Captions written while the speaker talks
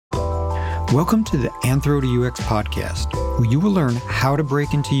Welcome to the Anthro to UX podcast, where you will learn how to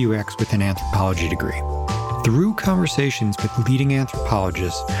break into UX with an anthropology degree. Through conversations with leading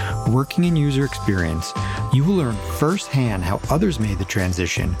anthropologists working in user experience, you will learn firsthand how others made the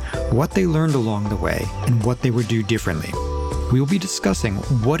transition, what they learned along the way, and what they would do differently. We will be discussing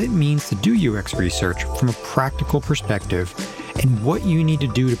what it means to do UX research from a practical perspective and what you need to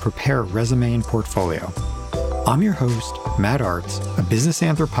do to prepare a resume and portfolio. I'm your host, Matt Artz, a business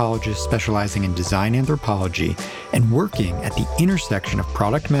anthropologist specializing in design anthropology and working at the intersection of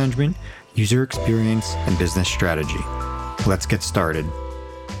product management, user experience, and business strategy. Let's get started.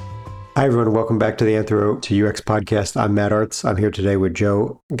 Hi, everyone. Welcome back to the Anthro to UX podcast. I'm Matt Artz. I'm here today with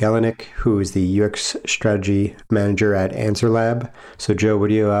Joe Galanek, who is the UX strategy manager at Anthro. So, Joe,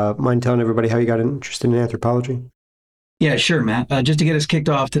 would you mind telling everybody how you got interested in anthropology? Yeah, sure, Matt. Just to get us kicked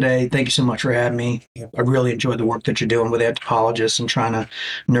off today, thank you so much for having me. I really enjoy the work that you're doing with anthropologists and trying to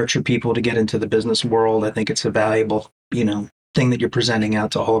nurture people to get into the business world. I think it's a valuable, thing that you're presenting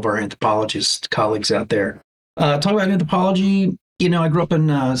out to all of our anthropologist colleagues out there. Talking about anthropology, I grew up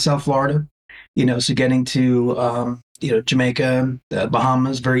in South Florida, so getting to, Jamaica, the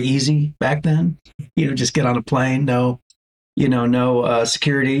Bahamas, very easy back then. Just get on a plane, no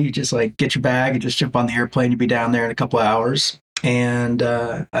security. You just get your bag and just jump on the airplane. You'd be down there in a couple of hours. And,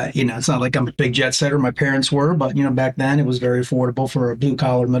 it's not like I'm a big jet setter. My parents were, but, back then it was very affordable for a blue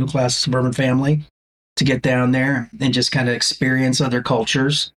collar, middle class suburban family to get down there and just kind of experience other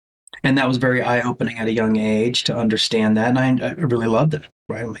cultures. And that was very eye opening at a young age to understand that. And I really loved it,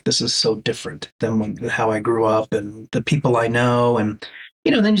 right? I'm like, this is so different than how I grew up and the people I know. And,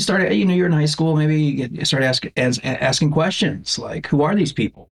 then you start, you're in high school, maybe you start asking questions like, who are these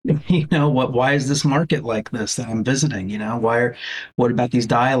people? Why is this market like this that I'm visiting? What about these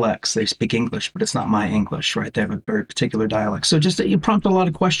dialects? They speak English, but it's not my English, right? They have a very particular dialect. So just you prompt a lot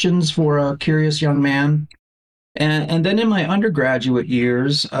of questions for a curious young man. And then in my undergraduate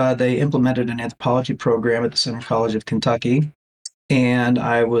years, they implemented an anthropology program at the Center College of Kentucky. And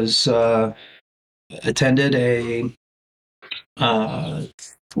I was attended how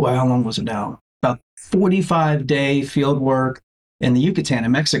long was it now? About 45-day field work in the Yucatan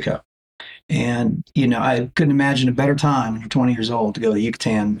in Mexico. And, I couldn't imagine a better time when you're 20 years old to go to the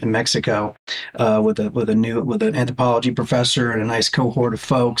Yucatan in Mexico with an anthropology professor and a nice cohort of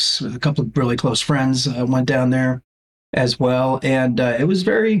folks. A couple of really close friends went down there as well. And it was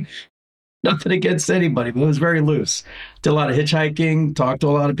very, nothing against anybody, but it was very loose. Did a lot of hitchhiking, talked to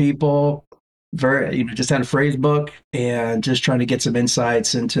a lot of people. Just had a phrase book and just trying to get some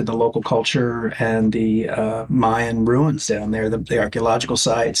insights into the local culture and the Mayan ruins down there, the archaeological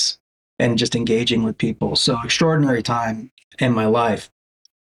sites, and just engaging with people. So extraordinary time in my life.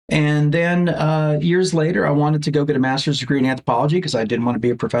 And then years later, I wanted to go get a master's degree in anthropology because I didn't want to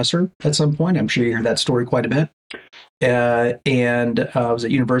be a professor at some point. I'm sure you hear that story quite a bit. And I was at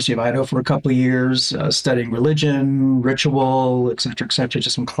University of Idaho for a couple of years, studying religion, ritual, et cetera,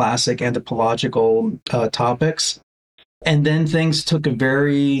 just some classic anthropological topics. And then things took a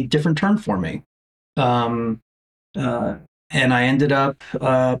very different turn for me. And I ended up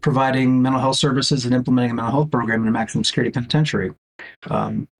providing mental health services and implementing a mental health program in a maximum security penitentiary,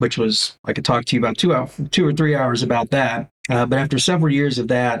 which was, I could talk to you about 2 or 3 hours about that. But after several years of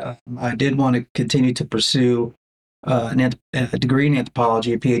that, I did want to continue to pursue a degree in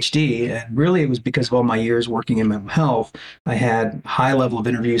anthropology, a PhD. And really it was because of all my years working in mental health. I had high level of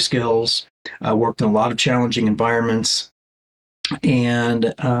interview skills, worked in a lot of challenging environments,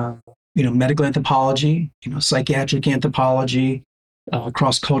 and, medical anthropology, psychiatric anthropology,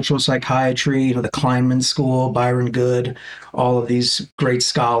 cross-cultural psychiatry, the Kleinman School, Byron Good, all of these great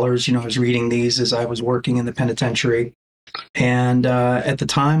scholars. I was reading these as I was working in the penitentiary. And at the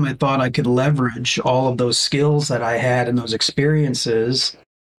time, I thought I could leverage all of those skills that I had and those experiences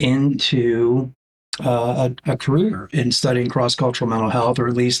into a career in studying cross-cultural mental health, or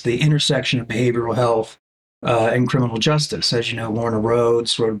at least the intersection of behavioral health and criminal justice. As you know, Lorna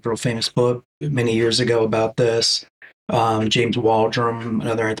Rhodes wrote a real famous book many years ago about this. James Waldron,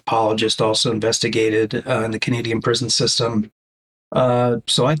 another anthropologist, also investigated in the Canadian prison system.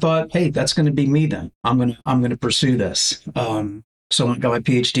 So I thought, hey, that's going to be me then. I'm going to pursue this. So I got my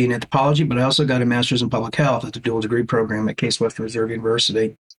PhD in anthropology, but I also got a master's in public health at the dual degree program at Case Western Reserve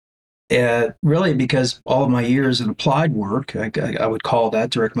University. Really, because all of my years in applied work, I would call that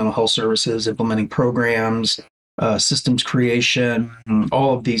direct mental health services, implementing programs, systems creation,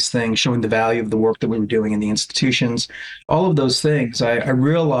 all of these things, showing the value of the work that we were doing in the institutions. All of those things, I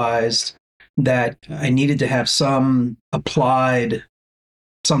realized that I needed to have some applied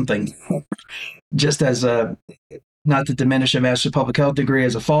something, just as a not to diminish a master's public health degree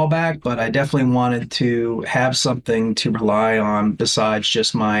as a fallback, but I definitely wanted to have something to rely on besides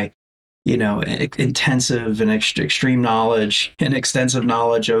just my, intensive and extreme knowledge and extensive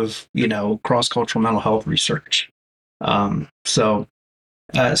knowledge of, cross-cultural mental health research. So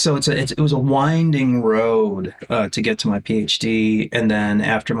it was a winding road to get to my PhD, and then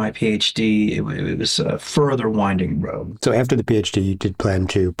after my PhD, it was a further winding road. So after the PhD, you did plan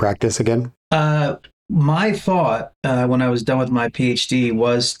to practice again? My thought when I was done with my PhD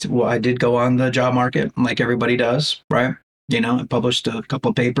was I did go on the job market like everybody does, right? I published a couple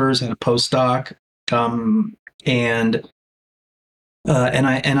of papers, had a postdoc, and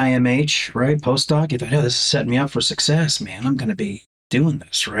NIMH, right? Postdoc. You thought, this is setting me up for success, man. I'm going to be doing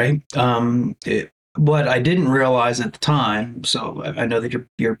this, right? What I didn't realize at the time, so I know that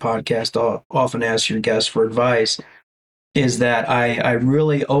your podcast often asks your guests for advice, is that I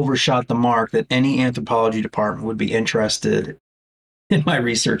really overshot the mark that any anthropology department would be interested in my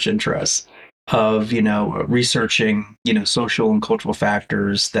research interests of, researching, social and cultural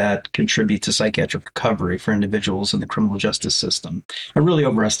factors that contribute to psychiatric recovery for individuals in the criminal justice system. I really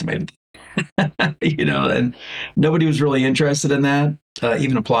overestimated and nobody was really interested in that,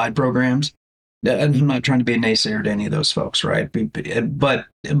 even applied programs. And I'm not trying to be a naysayer to any of those folks, right?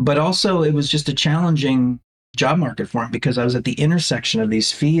 But also it was just a challenging job market for me because I was at the intersection of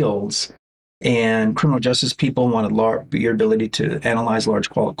these fields, and criminal justice people wanted your ability to analyze large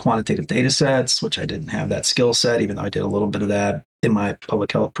quantitative data sets, which I didn't have that skill set, even though I did a little bit of that in my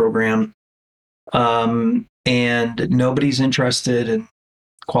public health program. And nobody's interested in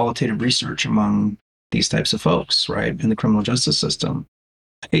qualitative research among these types of folks, right, in the criminal justice system.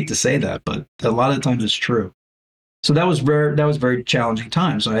 I hate to say that, but a lot of the times it's true. So that was very challenging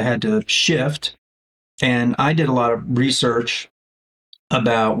time. So I had to shift, and I did a lot of research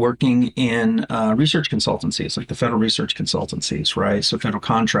about working in research consultancies, like the federal research consultancies, right? So federal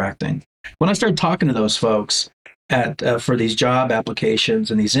contracting. When I started talking to those folks for these job applications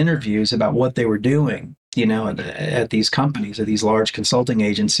and these interviews about what they were doing, at these companies, at these large consulting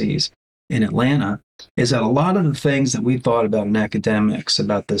agencies in Atlanta, is that a lot of the things that we thought about in academics,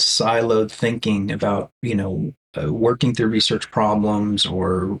 about this siloed thinking about, working through research problems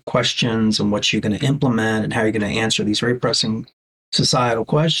or questions and what you're going to implement and how you're going to answer these very pressing societal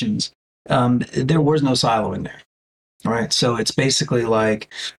questions, there was no siloing there, right? So it's basically like,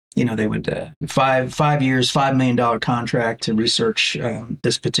 they would 5 years, $5 million contract to research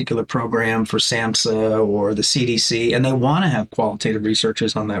this particular program for SAMHSA or the CDC, and they want to have qualitative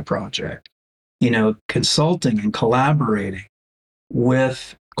researchers on that project, consulting and collaborating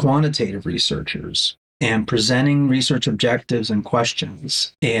with quantitative researchers and presenting research objectives and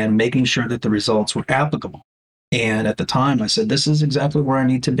questions and making sure that the results were applicable. And at the time I said, this is exactly where I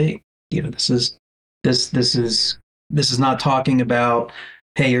need to be. This is not talking about,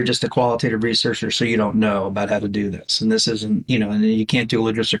 hey, you're just a qualitative researcher, so you don't know about how to do this. And this isn't, and you can't do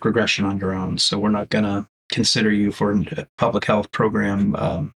logistic regression on your own. So we're not going to consider you for a public health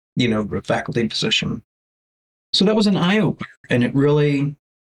program, faculty position. So that was an eye-opener. And it really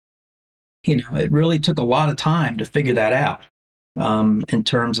took a lot of time to figure that out in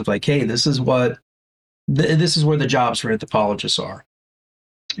terms of like, hey, this is where the jobs for anthropologists are.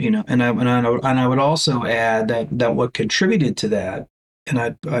 And I would also add that what contributed to that, and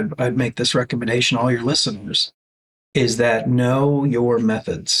I'd make this recommendation to all your listeners, is that know your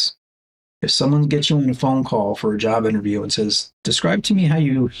methods. If someone gets you on a phone call for a job interview and says, describe to me how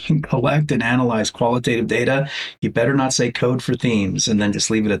you collect and analyze qualitative data, you better not say code for themes and then just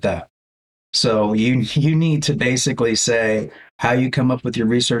leave it at that. So you need to basically say how you come up with your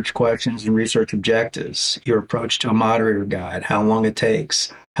research questions and research objectives, your approach to a moderator guide, how long it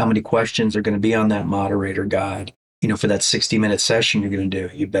takes, how many questions are going to be on that moderator guide. For that 60-minute session you're going to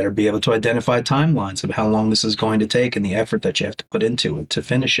do, you better be able to identify timelines of how long this is going to take and the effort that you have to put into it to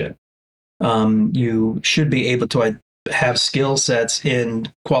finish it. You should be able to have skill sets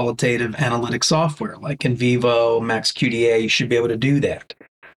in qualitative analytic software, like in Vivo, MaxQDA. You should be able to do that.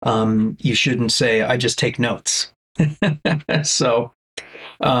 You shouldn't say, I just take notes. So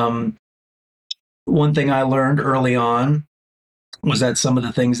one thing I learned early on was that some of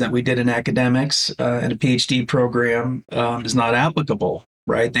the things that we did in academics in a PhD program is not applicable,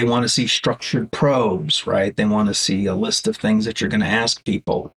 right? They want to see structured probes, right? They want to see a list of things that you're going to ask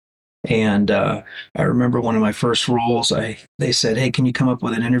people. And I remember one of my first roles, they said, hey, can you come up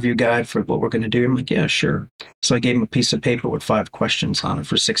with an interview guide for what we're going to do? I'm like, yeah, sure. So I gave them a piece of paper with 5 questions on it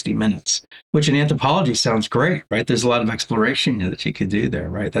for 60 minutes, which in anthropology sounds great, right? There's a lot of exploration that you could do there,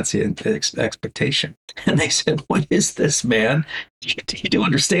 right? That's the expectation. And they said, what is this, man? You do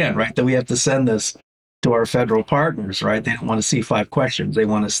understand, right, that we have to send this to our federal partners, right? They don't want to see 5 questions. They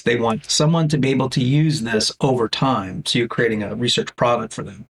want someone to be able to use this over time. So you're creating a research product for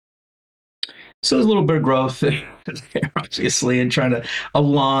them. So there's a little bit of growth there, obviously, and trying to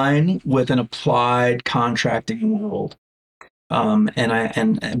align with an applied contracting world. But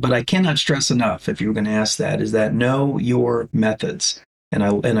I cannot stress enough, if you were going to ask that, is that know your methods. And I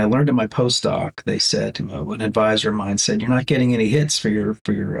learned in my postdoc, they said, an advisor of mine said, you're not getting any hits for your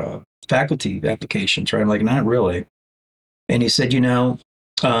faculty applications, right? I'm like, not really. And he said, you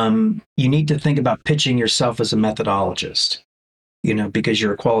need to think about pitching yourself as a methodologist, because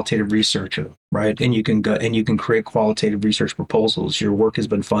you're a qualitative researcher, right? And you can create qualitative research proposals. Your work has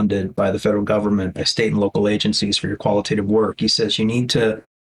been funded by the federal government, by state and local agencies for your qualitative work. He says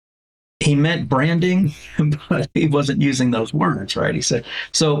he meant branding, but he wasn't using those words, right? He said,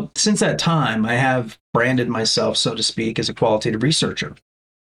 so since that time, I have branded myself, so to speak, as a qualitative researcher,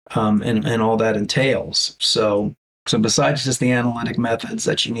 and all that entails. So besides just the analytic methods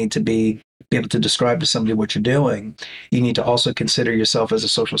that you need to be able to describe to somebody what you're doing, you need to also consider yourself as a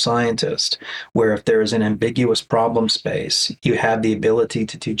social scientist, where if there is an ambiguous problem space, you have the ability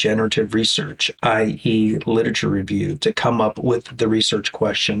to do generative research, i.e. literature review, to come up with the research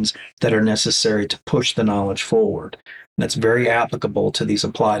questions that are necessary to push the knowledge forward. And that's very applicable to these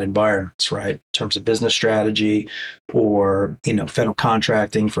applied environments, right? In terms of business strategy or, federal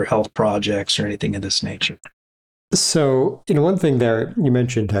contracting for health projects or anything of this nature. So, one thing there, you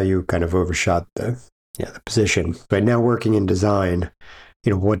mentioned how you kind of overshot the position, but now working in design,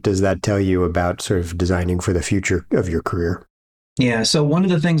 what does that tell you about sort of designing for the future of your career? Yeah. So one of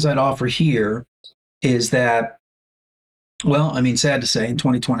the things I'd offer here is that, sad to say, in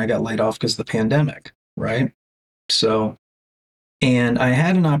 2020, I got laid off because of the pandemic, right? So, and I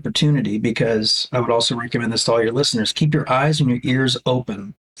had an opportunity, because I would also recommend this to all your listeners, keep your eyes and your ears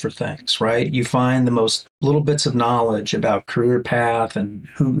open for things, right? You find the most little bits of knowledge about career path and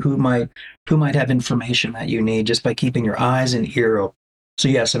who might have information that you need just by keeping your eyes and ear open. So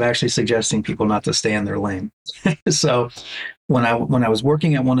yes, I'm actually suggesting people not to stay in their lane. So when I was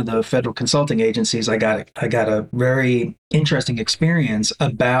working at one of the federal consulting agencies, I got a very interesting experience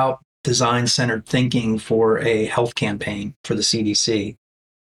about design-centered thinking for a health campaign for the CDC.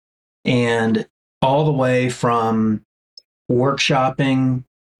 And all the way from workshopping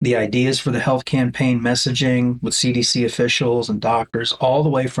the ideas for the health campaign messaging with CDC officials and doctors, all the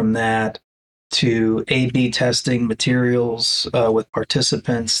way from that to A/B testing materials with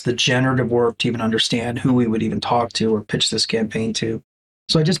participants, the generative work to even understand who we would even talk to or pitch this campaign to.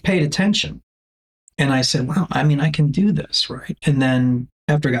 So I just paid attention. And I said, well, I can do this, right? And then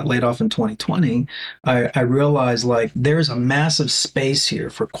after I got laid off in 2020, I realized there's a massive space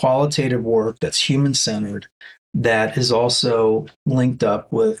here for qualitative work that's human-centered, that is also linked up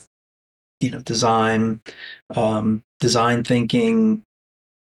with, design thinking,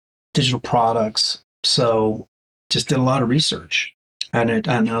 digital products. So just did a lot of research. And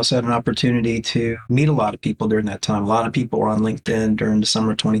I also had an opportunity to meet a lot of people during that time. A lot of people were on LinkedIn during the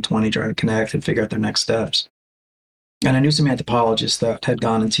summer of 2020 trying to connect and figure out their next steps. And I knew some anthropologists that had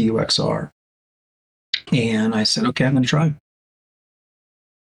gone into UXR. And I said, okay, I'm going to try.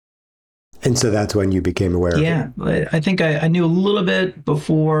 And so that's when you became aware of it. Yeah, I think I knew a little bit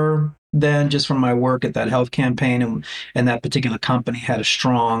before then, just from my work at that health campaign, and that particular company had a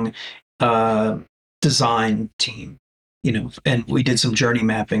strong design team, and we did some journey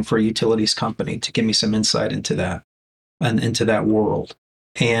mapping for a utilities company to give me some insight into that and into that world.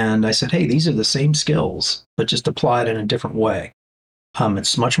 And I said, hey, these are the same skills, but just applied in a different way.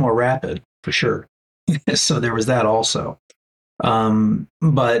 It's much more rapid, for sure. So there was that also.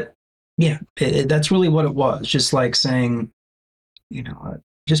 But yeah, that's really what it was. Just like saying,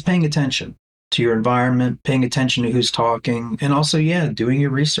 just paying attention to your environment, paying attention to who's talking, and also, doing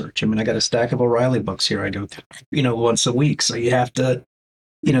your research. I got a stack of O'Reilly books here I go through, once a week. So you have to,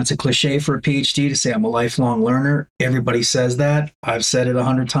 it's a cliche for a PhD to say I'm a lifelong learner. Everybody says that. I've said it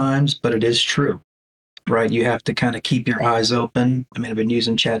 100 times, but it is true, right? You have to kind of keep your eyes open. I've been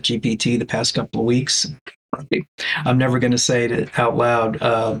using ChatGPT the past couple of weeks. Right? I'm never going to say it out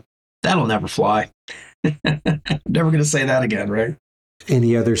loud. That'll never fly. Never going to say that again, right?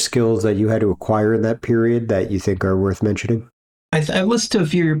 Any other skills that you had to acquire in that period that you think are worth mentioning? I listened to a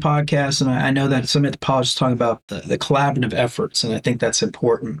few of your podcasts, and I know that some anthropologists talk about the collaborative efforts, and I think that's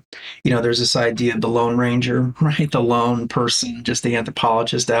important. There's this idea of the Lone Ranger, right? The lone person, just the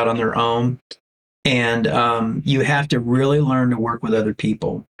anthropologist out on their own. And you have to really learn to work with other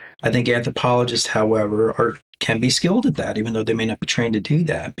people. I think anthropologists, however, can be skilled at that, even though they may not be trained to do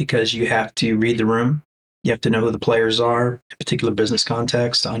that, because you have to read the room. You have to know who the players are in particular business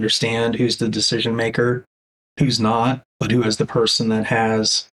context to understand who's the decision maker, who's not, but who is the person that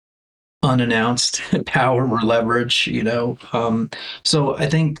has unannounced power or leverage, So I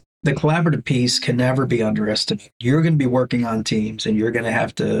think the collaborative piece can never be underestimated. You're going to be working on teams and you're going to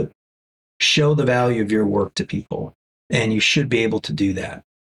have to show the value of your work to people. And you should be able to do that.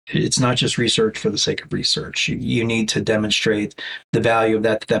 It's not just research for the sake of research. You need to demonstrate the value of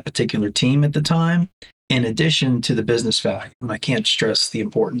that particular team at the time, in addition to the business value. And I can't stress the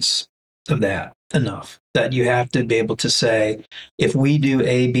importance of that enough, that you have to be able to say, if we do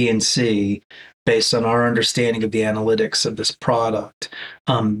A, B, and C based on our understanding of the analytics of this product,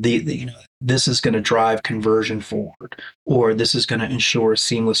 this is going to drive conversion forward, or this is going to ensure a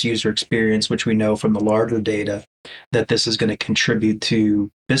seamless user experience, which we know from the larger data that this is going to contribute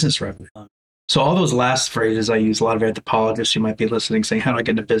to business revenue. So all those last phrases I use, a lot of anthropologists who might be listening saying, how do I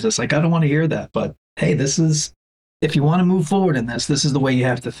get into business? Like, I don't want to hear that, but hey, if you want to move forward in this is the way you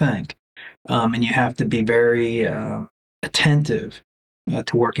have to think. And you have to be very attentive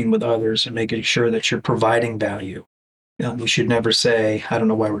to working with others and making sure that you're providing value. We should never say, I don't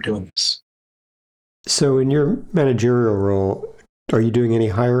know why we're doing this. So in your managerial role, are you doing any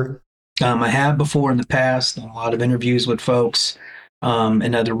hiring? I have before in the past, a lot of interviews with folks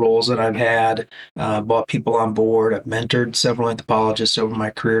in other roles that I've had, brought people on board. I've mentored several anthropologists over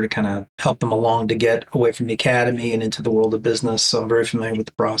my career to kind of help them along to get away from the academy and into the world of business. So I'm very familiar with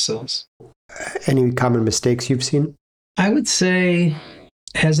the process. Any common mistakes you've seen? I would say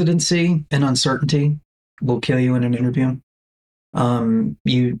hesitancy and uncertainty will kill you in an interview.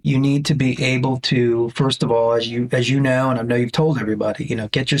 You need to be able to, first of all, as you know, and I know you've told everybody,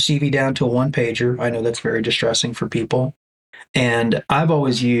 get your CV down to a one-pager. I know that's very distressing for people. And I've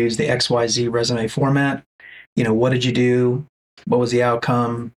always used the XYZ resume format. What did you do? What was the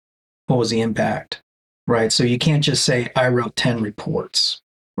outcome? What was the impact? Right? So you can't just say, I wrote 10 reports.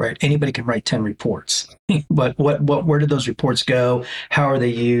 Right? Anybody can write 10 reports, but where did those reports go? How are they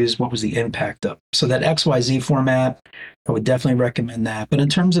used? What was the impact of? So that XYZ format, I would definitely recommend that. But in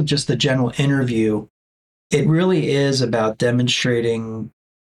terms of just the general interview, it really is about demonstrating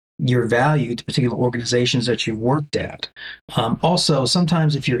your value to particular organizations that you've worked at. Also,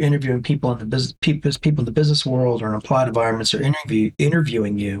 sometimes if you're interviewing people in the business world or in applied environments are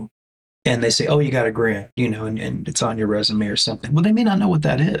interviewing you, and they say, oh, you got a grant, and it's on your resume or something. Well, they may not know what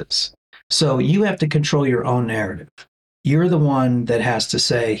that is. So you have to control your own narrative. You're the one that has to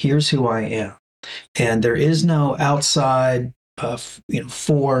say, here's who I am. And there is no outside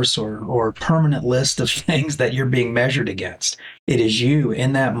force or permanent list of things that you're being measured against. It is you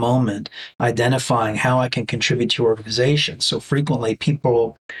in that moment identifying how I can contribute to your organization. So frequently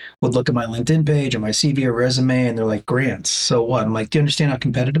people would look at my LinkedIn page or my CV or resume and they're like, grants, so what? I'm like, do you understand how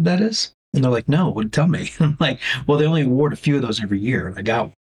competitive that is? And they're like, no, would tell me. I'm like, well, they only award a few of those every year. And I got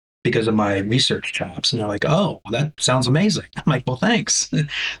one because of my research chops. And they're like, oh, well, that sounds amazing. I'm like, well, thanks.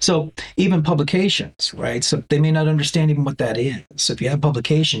 So even publications, right? So they may not understand even what that is. So if you have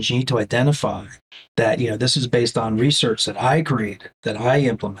publications, you need to identify that, this is based on research that I created, that I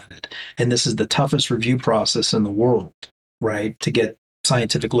implemented. And this is the toughest review process in the world, right? To get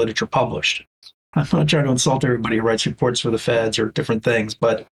scientific literature published. I'm not trying to insult everybody who writes reports for the feds or different things,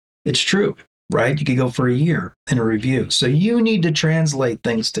 but it's true. Right? You could go for a year in a review. So you need to translate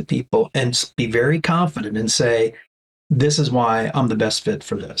things to people and be very confident and say, this is why I'm the best fit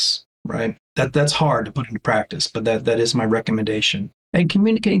for this, right? That's hard to put into practice, but that is my recommendation. And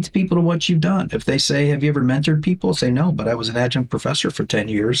communicating to people to what you've done. If they say, have you ever mentored people? Say, no, but I was an adjunct professor for 10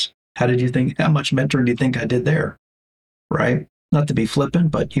 years. How much mentoring do you think I did there? Right? Not to be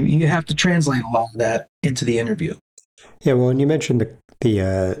flippant, but you have to translate a lot of that into the interview. Yeah, well, and you mentioned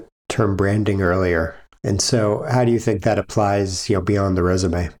the term branding earlier. And so how do you think that applies, beyond the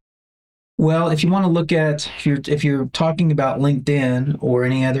resume? Well, if you want to look at, if you're talking about LinkedIn or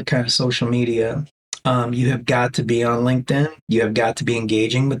any other kind of social media, you have got to be on LinkedIn. You have got to be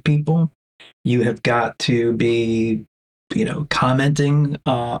engaging with people. You have got to be, commenting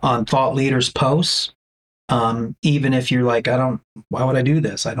on thought leaders' posts. Even if you're like, why would I do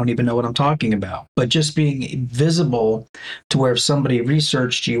this? I don't even know what I'm talking about. But just being visible to where if somebody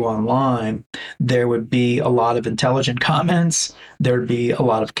researched you online, there would be a lot of intelligent comments. There'd be a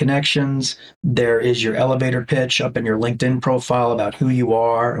lot of connections. There is your elevator pitch up in your LinkedIn profile about who you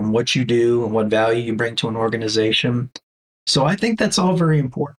are and what you do and what value you bring to an organization. So I think that's all very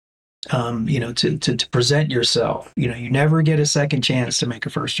important. To present yourself. You never get a second chance to make a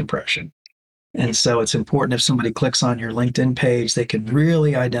first impression. And so it's important if somebody clicks on your LinkedIn page, they can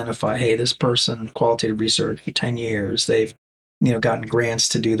really identify, hey, this person, qualitative research for 10 years, they've gotten grants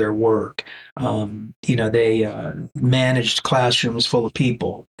to do their work. They managed classrooms full of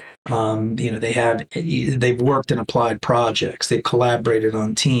people. They've worked in applied projects. They've collaborated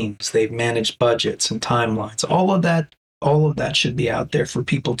on teams. They've managed budgets and timelines. All of that should be out there for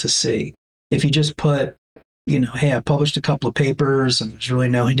people to see. If you just put, hey, I published a couple of papers and there's really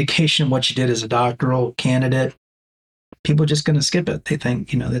no indication of what you did as a doctoral candidate, people are just going to skip it. They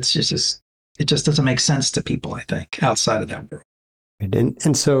think, it just doesn't make sense to people, I think, outside of that world.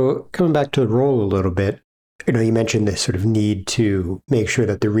 And so coming back to the role a little bit, you mentioned this sort of need to make sure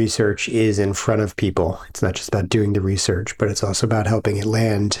that the research is in front of people. It's not just about doing the research, but it's also about helping it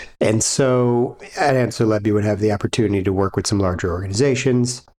land. And so at Anthro Lab, you would have the opportunity to work with some larger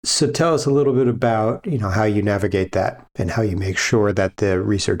organizations. So tell us a little bit about, how you navigate that and how you make sure that the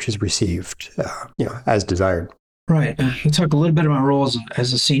research is received, as desired. Right. We'll talk a little bit about my role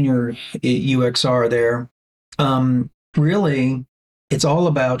as a senior UXR there. Really, it's all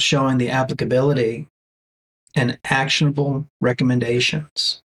about showing the applicability and actionable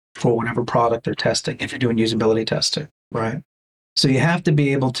recommendations for whatever product they're testing, if you're doing usability testing, right? So you have to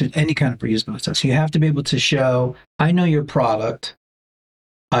be able to, any kind of reusability test, you have to be able to show, I know your product,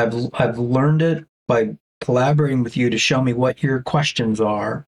 I've learned it by collaborating with you to show me what your questions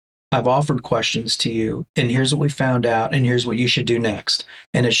are. I've offered questions to you, and here's what we found out, and here's what you should do next.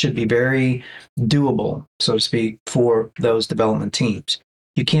 And it should be very doable, so to speak, for those development teams.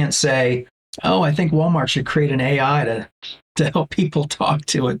 You can't say, oh, I think Walmart should create an AI to help people talk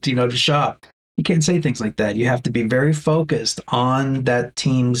to it, to shop. You can't say things like that. You have to be very focused on that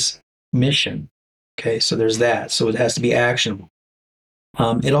team's mission. Okay, so there's that. So it has to be actionable.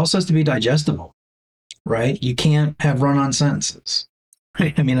 It also has to be digestible, right? You can't have run-on sentences.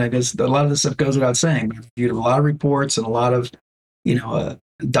 Right? I mean, I guess a lot of this stuff goes without saying, but I've reviewed a lot of reports and a lot of,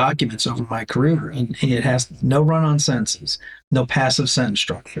 documents over my career, and it has no run-on sentences, no passive sentence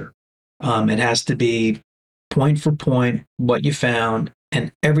structure. It has to be point for point what you found,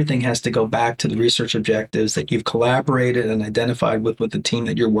 and everything has to go back to the research objectives that you've collaborated and identified with the team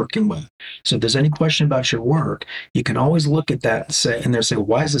that you're working with. So if there's any question about your work, you can always look at that and say, well,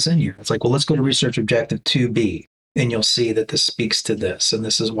 why is this in here? It's like, well, let's go to research objective 2B, and you'll see that this speaks to this, and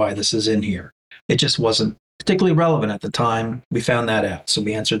this is why this is in here. It just wasn't particularly relevant at the time. We found that out, so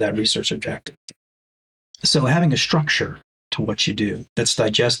we answered that research objective. So having a structure to what you do that's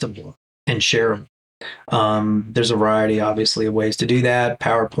digestible and shareable. There's a variety, obviously, of ways to do that.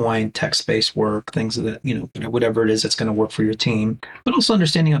 PowerPoint, text-based work, things that, whatever it is that's going to work for your team. But also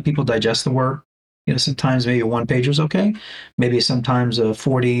understanding how people digest the work. Sometimes maybe a one-pager is okay. Maybe sometimes a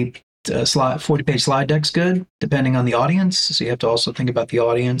 40-page slide deck's good, depending on the audience. So you have to also think about the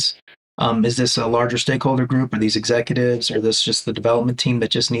audience. Is this a larger stakeholder group? Are these executives? Or is this just the development team that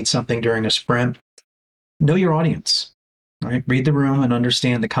just needs something during a sprint? Know your audience. Right? Read the room and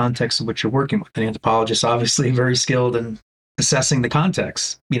understand the context of what you're working with. An anthropologist obviously very skilled in assessing the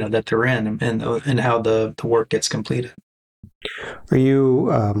context, that they're in and how the work gets completed. Are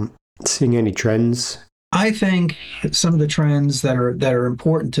you seeing any trends? I think some of the trends that are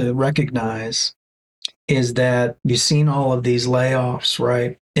important to recognize is that you've seen all of these layoffs,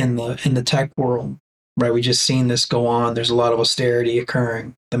 right, in the tech world, right? We just seen this go on. There's a lot of austerity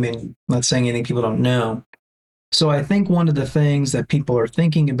occurring. I mean, I'm not saying anything people don't know. So I think one of the things that people are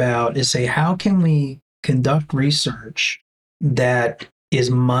thinking about is, say, how can we conduct research that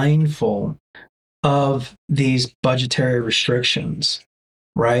is mindful of these budgetary restrictions,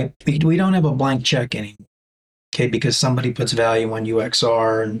 right? We don't have a blank check anymore, okay, because somebody puts value on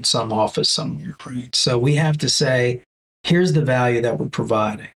UXR in some office somewhere, right? So we have to say, here's the value that we're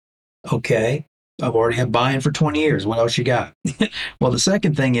providing. Okay, I've already had buy-in for 20 years. What else you got? Well, the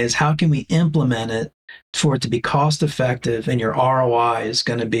second thing is, how can we implement it for it to be cost effective and your ROI is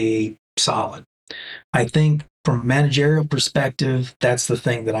going to be solid? I think from a managerial perspective, that's the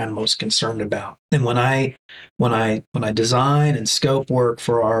thing that I'm most concerned about. And when I design and scope work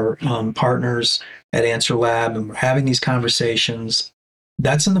for our partners at Anthro Lab, and we're having these conversations,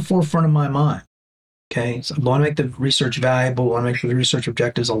 that's in the forefront of my mind. Okay, so I want to make the research valuable. I want to make the research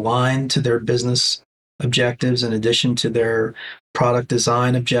objectives aligned to their business objectives in addition to their product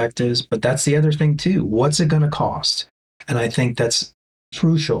design objectives. But that's the other thing too. What's it going to cost? And I think that's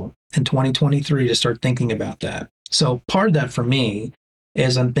crucial in 2023 to start thinking about that. So part of that for me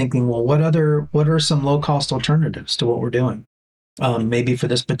is I'm thinking, well, what are some low cost alternatives to what we're doing? Maybe for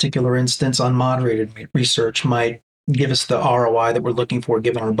this particular instance, unmoderated research might give us the ROI that we're looking for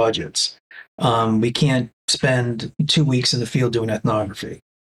given our budgets. We can't spend 2 weeks in the field doing ethnography.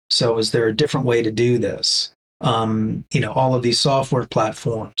 So is there a different way to do this? All of these software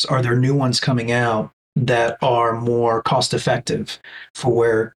platforms, are there new ones coming out that are more cost effective for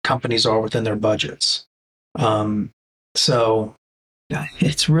where companies are within their budgets. So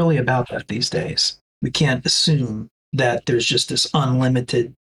it's really about that these days. We can't assume that there's just this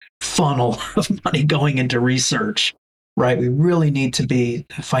unlimited funnel of money going into research, right? We really need to be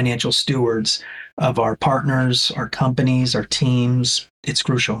financial stewards of our partners, our companies, our teams. It's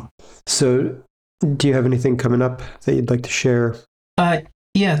crucial. So, do you have anything coming up that you'd like to share?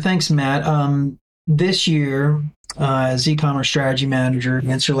 Yeah, thanks, Matt. This year, as e-commerce strategy manager at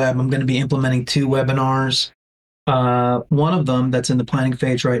Answer Lab, I'm going to be implementing 2 webinars. One of them that's in the planning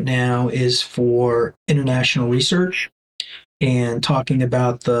phase right now is for international research and talking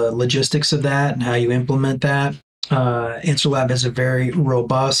about the logistics of that and how you implement that. Answer Lab has a very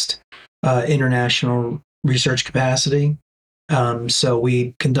robust international research capacity. So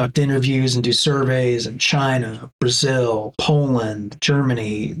we conduct interviews and do surveys in China, Brazil, Poland,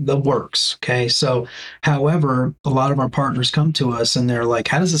 Germany, the works. Okay. So, however, a lot of our partners come to us and they're like,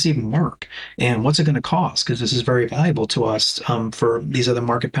 how does this even work? And what's it going to cost? Because this is very valuable to us for these other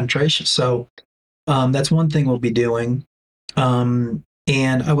market penetrations. So that's one thing we'll be doing. And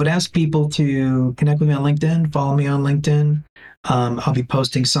I would ask people to connect with me on LinkedIn, follow me on LinkedIn. I'll be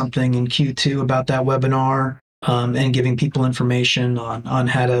posting something in Q2 about that webinar. And giving people information on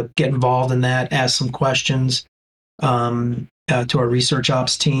how to get involved in that, ask some questions to our research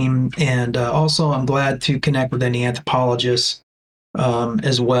ops team. And also, I'm glad to connect with any anthropologists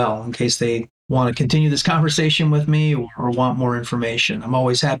as well, in case they want to continue this conversation with me or want more information. I'm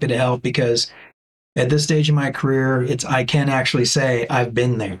always happy to help because at this stage of my career, I can actually say I've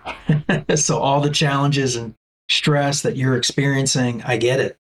been there. So all the challenges and stress that you're experiencing, I get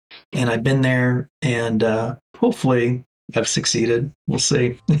it. And I've been there, and hopefully I've succeeded. We'll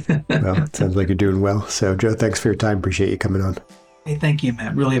see. Well, it sounds like you're doing well. So, Joe, thanks for your time. Appreciate you coming on. Hey, thank you,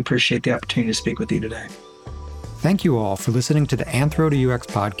 Matt. Really appreciate the opportunity to speak with you today. Thank you all for listening to the Anthro to UX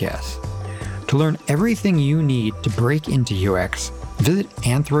podcast. To learn everything you need to break into UX, visit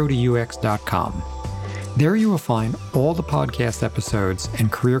anthro2ux.com. There you will find all the podcast episodes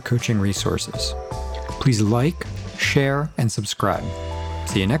and career coaching resources. Please like, share, and subscribe.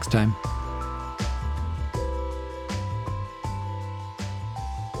 See you next time.